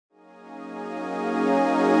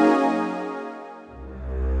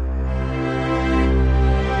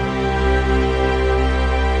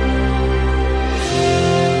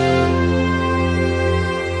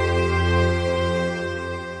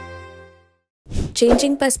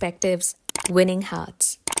Changing perspectives, winning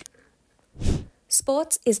hearts.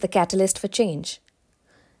 Sports is the catalyst for change.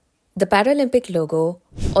 The Paralympic logo,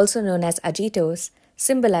 also known as Agitos,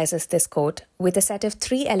 symbolizes this quote with a set of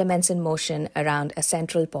 3 elements in motion around a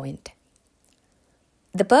central point.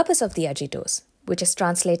 The purpose of the Agitos, which is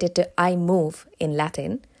translated to I move in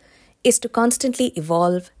Latin, is to constantly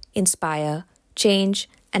evolve, inspire, change,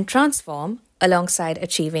 and transform alongside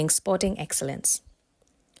achieving sporting excellence.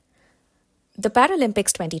 The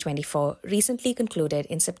Paralympics 2024 recently concluded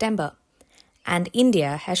in September, and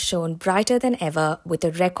India has shown brighter than ever with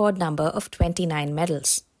a record number of 29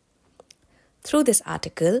 medals. Through this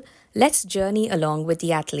article, let's journey along with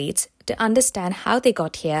the athletes to understand how they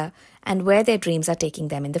got here and where their dreams are taking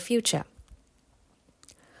them in the future.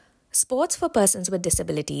 Sports for persons with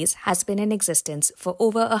disabilities has been in existence for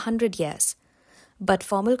over 100 years, but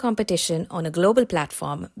formal competition on a global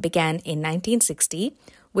platform began in 1960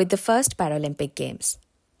 with the first Paralympic Games.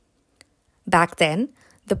 Back then,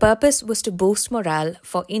 the purpose was to boost morale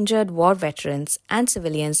for injured war veterans and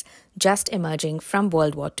civilians just emerging from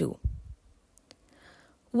World War II.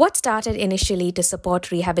 What started initially to support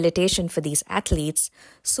rehabilitation for these athletes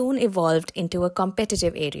soon evolved into a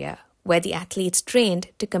competitive area where the athletes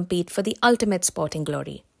trained to compete for the ultimate sporting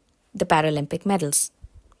glory, the Paralympic medals.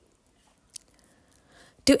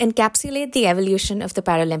 To encapsulate the evolution of the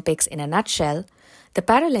Paralympics in a nutshell, the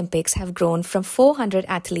Paralympics have grown from 400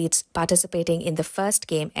 athletes participating in the first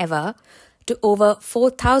game ever to over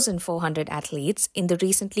 4,400 athletes in the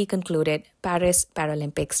recently concluded Paris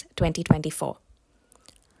Paralympics 2024.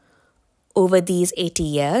 Over these 80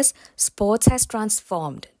 years, sports has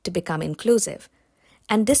transformed to become inclusive,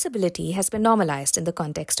 and disability has been normalized in the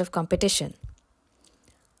context of competition.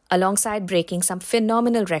 Alongside breaking some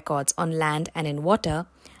phenomenal records on land and in water,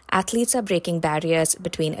 athletes are breaking barriers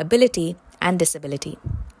between ability and disability.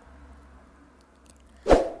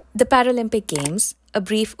 The Paralympic Games, a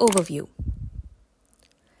brief overview.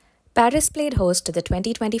 Paris played host to the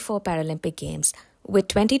 2024 Paralympic Games with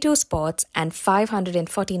 22 sports and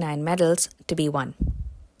 549 medals to be won.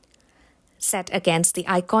 Set against the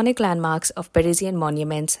iconic landmarks of Parisian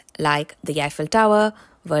monuments like the Eiffel Tower,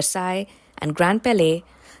 Versailles, and Grand Palais,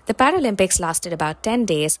 the Paralympics lasted about 10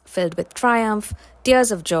 days filled with triumph,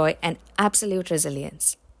 tears of joy, and absolute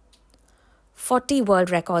resilience. 40 world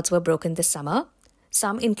records were broken this summer.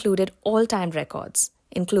 Some included all-time records,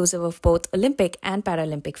 inclusive of both Olympic and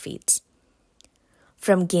Paralympic feats.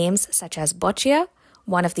 From games such as boccia,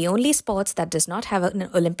 one of the only sports that does not have an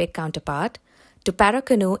Olympic counterpart, to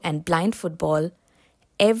paracanoe and blind football,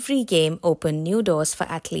 every game opened new doors for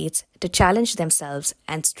athletes to challenge themselves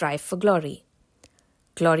and strive for glory.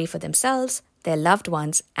 Glory for themselves, their loved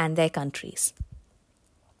ones, and their countries.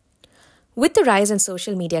 With the rise in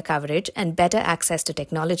social media coverage and better access to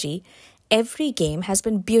technology, every game has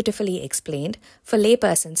been beautifully explained for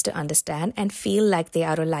laypersons to understand and feel like they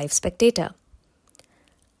are a live spectator.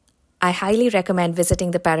 I highly recommend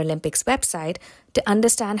visiting the Paralympics website to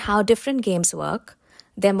understand how different games work,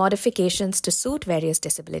 their modifications to suit various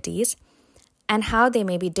disabilities, and how they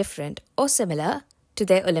may be different or similar to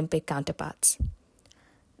their Olympic counterparts.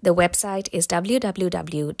 The website is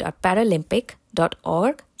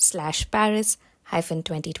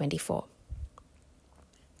www.paralympic.org/Paris-2024.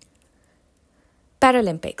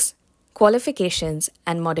 Paralympics, qualifications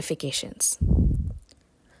and modifications.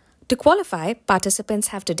 To qualify, participants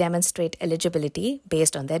have to demonstrate eligibility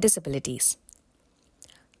based on their disabilities.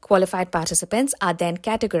 Qualified participants are then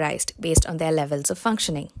categorized based on their levels of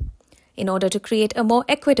functioning in order to create a more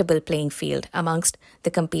equitable playing field amongst the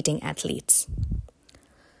competing athletes.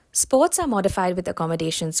 Sports are modified with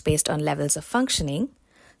accommodations based on levels of functioning.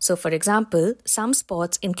 So, for example, some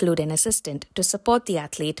sports include an assistant to support the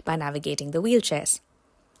athlete by navigating the wheelchairs.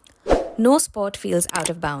 No sport feels out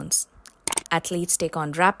of bounds. Athletes take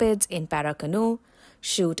on rapids in paracanoe,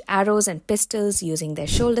 shoot arrows and pistols using their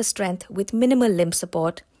shoulder strength with minimal limb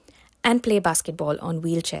support, and play basketball on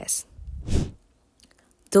wheelchairs.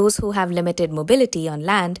 Those who have limited mobility on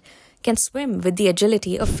land can swim with the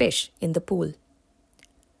agility of fish in the pool.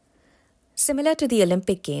 Similar to the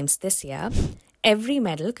Olympic Games this year, every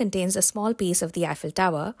medal contains a small piece of the Eiffel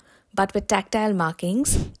Tower, but with tactile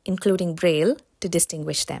markings, including braille, to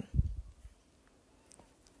distinguish them.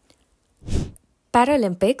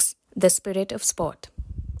 Paralympics, the spirit of sport.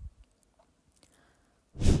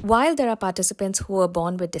 While there are participants who are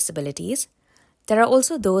born with disabilities, there are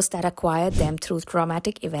also those that acquired them through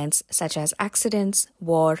traumatic events such as accidents,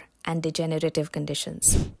 war, and degenerative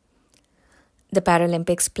conditions. The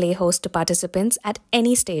Paralympics play host to participants at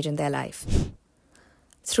any stage in their life.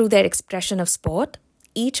 Through their expression of sport,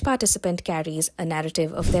 each participant carries a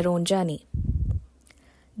narrative of their own journey.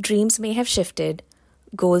 Dreams may have shifted,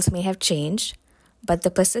 goals may have changed, but the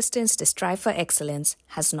persistence to strive for excellence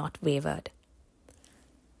has not wavered.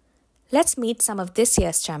 Let's meet some of this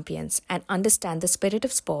year's champions and understand the spirit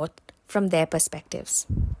of sport from their perspectives.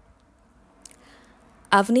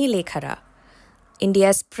 Avani Lekhara,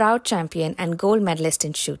 India's proud champion and gold medalist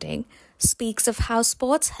in shooting, speaks of how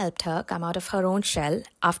sports helped her come out of her own shell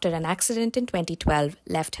after an accident in 2012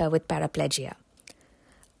 left her with paraplegia.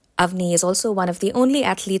 Avani is also one of the only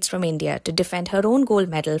athletes from India to defend her own gold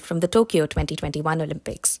medal from the Tokyo 2021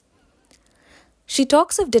 Olympics. She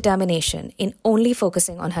talks of determination in only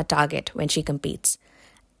focusing on her target when she competes,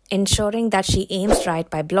 ensuring that she aims right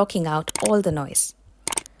by blocking out all the noise.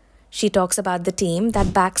 She talks about the team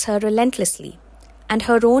that backs her relentlessly and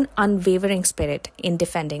her own unwavering spirit in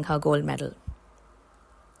defending her gold medal.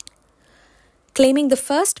 Claiming the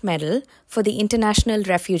first medal for the international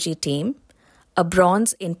refugee team, a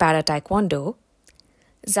bronze in para-taekwondo,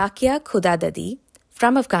 Zakia Khudadadi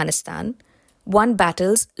from Afghanistan won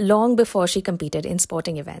battles long before she competed in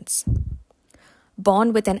sporting events.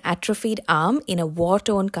 Born with an atrophied arm in a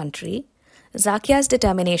war-torn country, Zakia's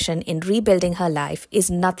determination in rebuilding her life is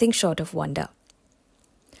nothing short of wonder.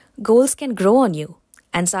 Goals can grow on you,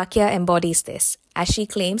 and Zakia embodies this, as she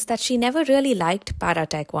claims that she never really liked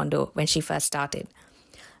para-taekwondo when she first started.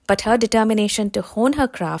 But her determination to hone her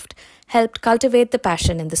craft helped cultivate the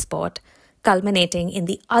passion in the sport, culminating in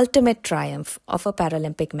the ultimate triumph of a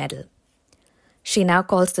Paralympic medal. She now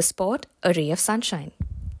calls the sport a ray of sunshine.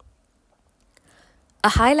 A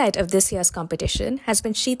highlight of this year's competition has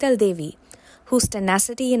been Sheetal Devi, whose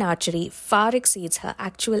tenacity in archery far exceeds her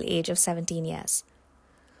actual age of 17 years.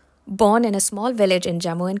 Born in a small village in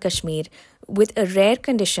Jammu and Kashmir with a rare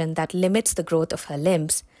condition that limits the growth of her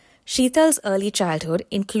limbs, Sheetal's early childhood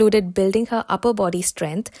included building her upper body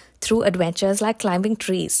strength through adventures like climbing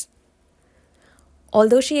trees.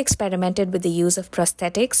 Although she experimented with the use of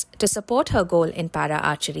prosthetics to support her goal in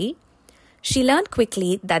para-archery, she learned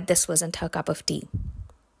quickly that this wasn't her cup of tea.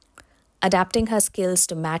 Adapting her skills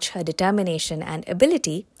to match her determination and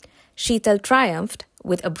ability, Sheetal triumphed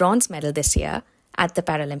with a bronze medal this year at the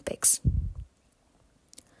Paralympics.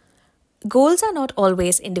 Goals are not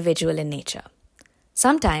always individual in nature.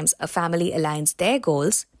 Sometimes a family aligns their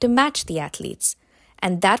goals to match the athletes,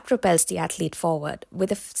 and that propels the athlete forward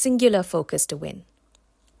with a singular focus to win.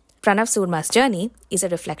 Pranav Soorma's journey is a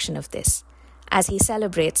reflection of this, as he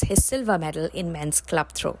celebrates his silver medal in men's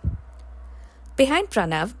club throw. Behind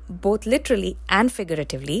Pranav, both literally and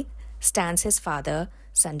figuratively, stands his father,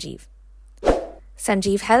 Sanjeev.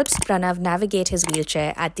 Sanjeev helps Pranav navigate his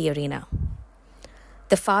wheelchair at the arena.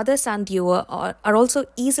 The father-son duo are also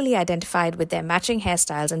easily identified with their matching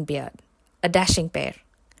hairstyles and beard, a dashing pair.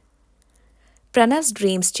 Pranav's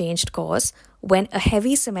dreams changed course when a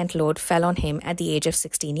heavy cement load fell on him at the age of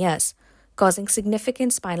 16 years, causing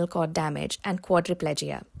significant spinal cord damage and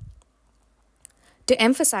quadriplegia. To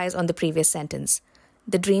emphasize on the previous sentence,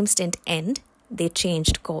 the dreams didn't end, they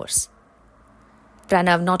changed course.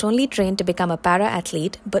 Pranav not only trained to become a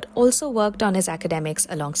para-athlete, but also worked on his academics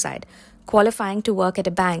alongside, qualifying to work at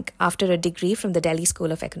a bank after a degree from the Delhi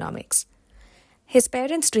School of Economics. His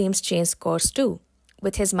parents' dreams changed course too,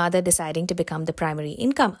 with his mother deciding to become the primary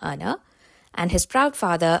income earner, and his proud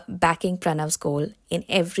father backing Pranav's goal in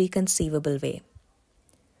every conceivable way.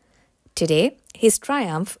 Today, his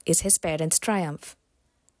triumph is his parents' triumph.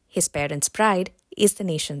 His parents' pride is the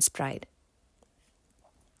nation's pride.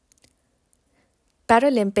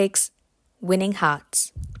 Paralympics, winning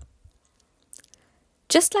hearts.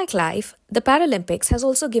 Just like life, the Paralympics has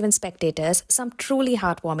also given spectators some truly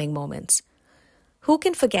heartwarming moments. Who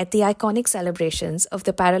can forget the iconic celebrations of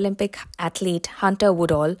the Paralympic athlete Hunter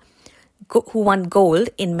Woodall, who won gold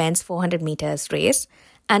in men's 400 meters race,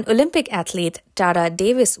 and Olympic athlete Tara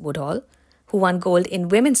Davis Woodall, who won gold in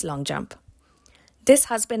women's long jump. This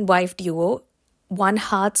husband-wife duo won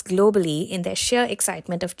hearts globally in their sheer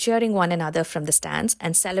excitement of cheering one another from the stands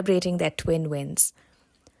and celebrating their twin wins.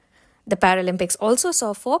 The Paralympics also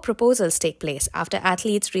saw 4 proposals take place after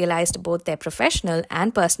athletes realized both their professional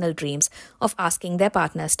and personal dreams of asking their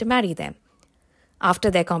partners to marry them,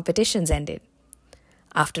 after their competitions ended.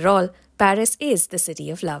 After all, Paris is the city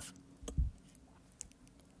of love.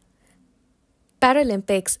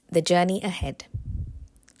 Paralympics, the journey ahead.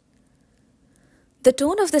 The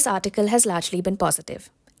tone of this article has largely been positive,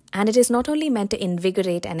 and it is not only meant to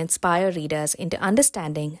invigorate and inspire readers into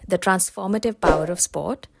understanding the transformative power of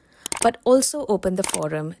sport, but also open the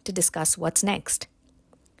forum to discuss what's next.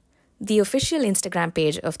 The official Instagram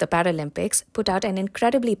page of the Paralympics put out an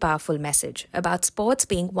incredibly powerful message about sports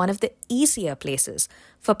being one of the easier places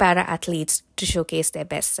for para-athletes to showcase their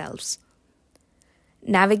best selves.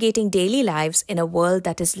 navigating daily lives in a world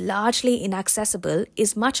that is largely inaccessible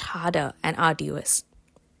is much harder and arduous.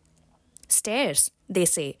 Stairs, they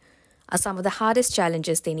say, are some of the hardest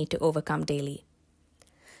challenges they need to overcome daily.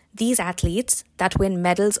 These athletes that win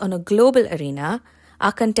medals on a global arena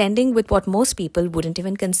are contending with what most people wouldn't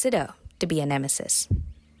even consider to be a nemesis.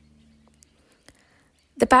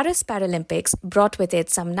 The Paris Paralympics brought with it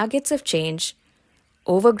some nuggets of change.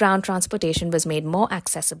 Overground transportation was made more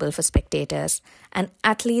accessible for spectators, and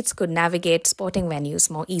athletes could navigate sporting venues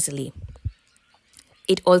more easily.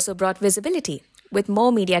 It also brought visibility, with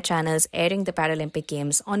more media channels airing the Paralympic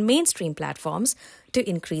Games on mainstream platforms to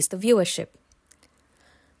increase the viewership.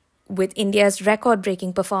 With India's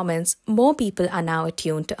record-breaking performance, more people are now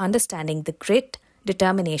attuned to understanding the grit,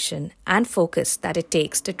 determination, and focus that it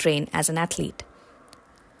takes to train as an athlete.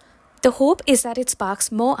 The hope is that it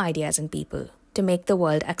sparks more ideas in people to make the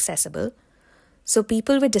world accessible, so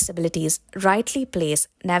people with disabilities rightly place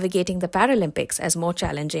navigating the Paralympics as more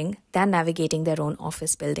challenging than navigating their own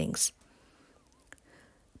office buildings.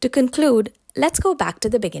 To conclude, let's go back to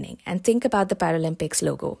the beginning and think about the Paralympics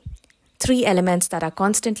logo. 3 elements that are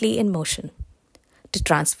constantly in motion: to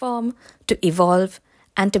transform, to evolve,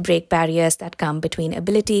 and to break barriers that come between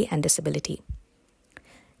ability and disability.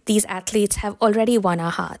 These athletes have already won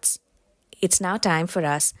our hearts. It's now time for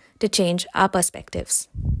us to change our perspectives.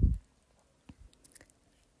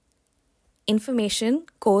 Information,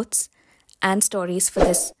 quotes, and stories for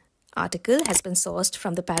this article has been sourced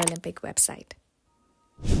from the Paralympic website.